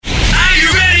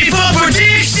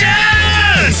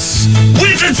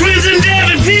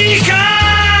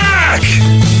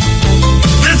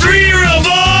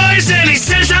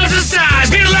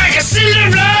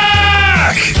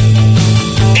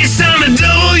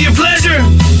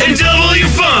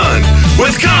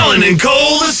and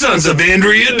Cole, the sons of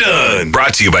Andrea Dunn.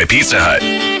 Brought to you by Pizza Hut.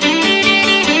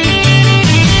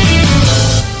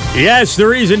 Yes, the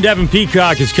reason Devin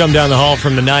Peacock has come down the hall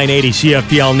from the 980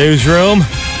 CFPL newsroom.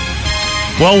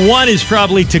 Well, one is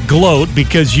probably to gloat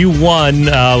because you won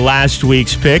last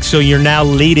week's pick, so you're now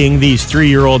leading these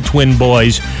 3-year-old twin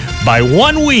boys by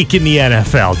 1 week in the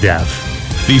NFL, Dev.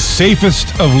 The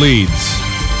safest of leads.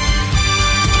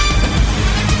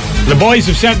 The boys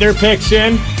have sent their picks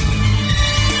in.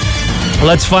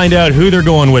 Let's find out who they're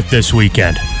going with this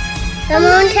weekend. Come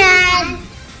on, Dad.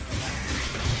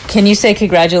 Can you say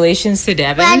congratulations to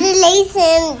Devin?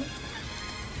 Congratulations.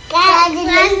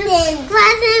 Congratulations.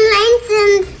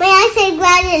 Congratulations. May I say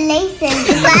congratulations?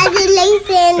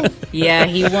 Congratulations. Yeah,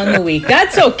 he won the week.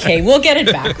 That's okay. We'll get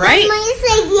it back, right? May I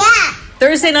say yeah?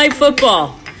 Thursday night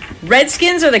football.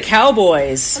 Redskins or the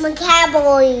Cowboys? I'm a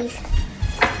Cowboys.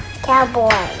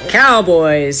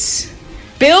 Cowboys.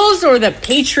 Bills or the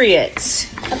Patriots?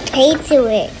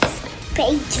 Patriots.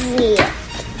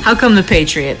 How come the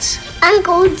Patriots?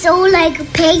 Uncle Joe like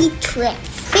Patriots.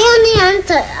 Family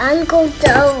Uncle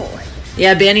Joe.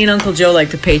 Yeah, Banny and Uncle Joe like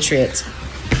the Patriots.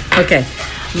 Okay.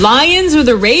 Lions or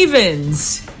the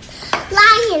Ravens?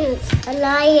 Lions. A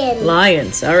lion.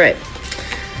 Lions. All right.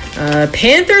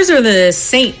 Panthers or the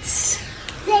Saints?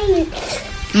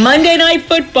 Saints. Monday night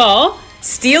football.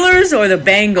 Steelers or the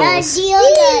Bengals?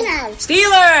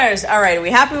 Steelers. All right. Are we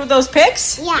happy with those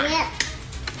picks? Yeah.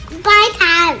 Bye,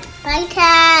 Dad. Bye,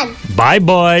 Dad. Bye,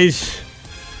 boys.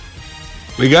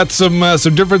 We got some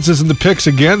differences in the picks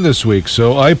again this week.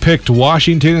 So I picked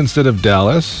Washington instead of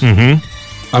Dallas. Mm-hmm.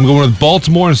 I'm going with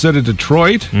Baltimore instead of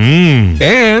Detroit.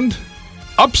 And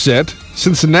upset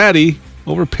Cincinnati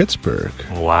over Pittsburgh.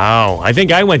 Wow. I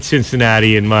think I went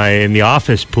Cincinnati in the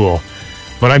office pool.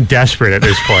 But I'm desperate at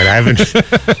this point.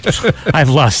 I've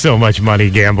lost so much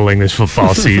money gambling this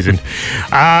football season.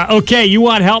 Okay, you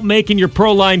want help making your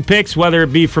Pro Line picks, whether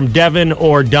it be from Devin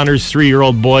or Dunner's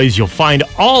 3-year-old boys, you'll find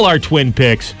all our twin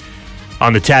picks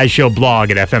on the Taz Show blog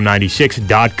at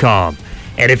fm96.com.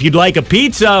 And if you'd like a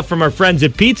pizza from our friends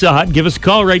at Pizza Hut, give us a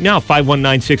call right now,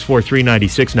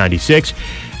 519-643-9696.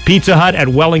 Pizza Hut at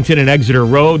Wellington and Exeter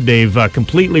Road. They've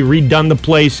completely redone the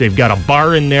place. They've got a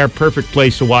bar in there. Perfect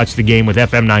place to watch the game with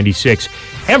FM 96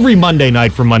 every Monday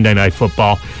night for Monday Night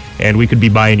Football. And we could be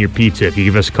buying your pizza if you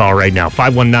give us a call right now.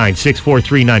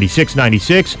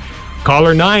 519-643-9696.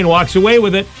 Caller 9 walks away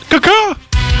with it. Caw-caw!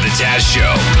 The Taz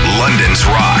Show, London's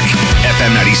Rock,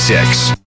 FM 96.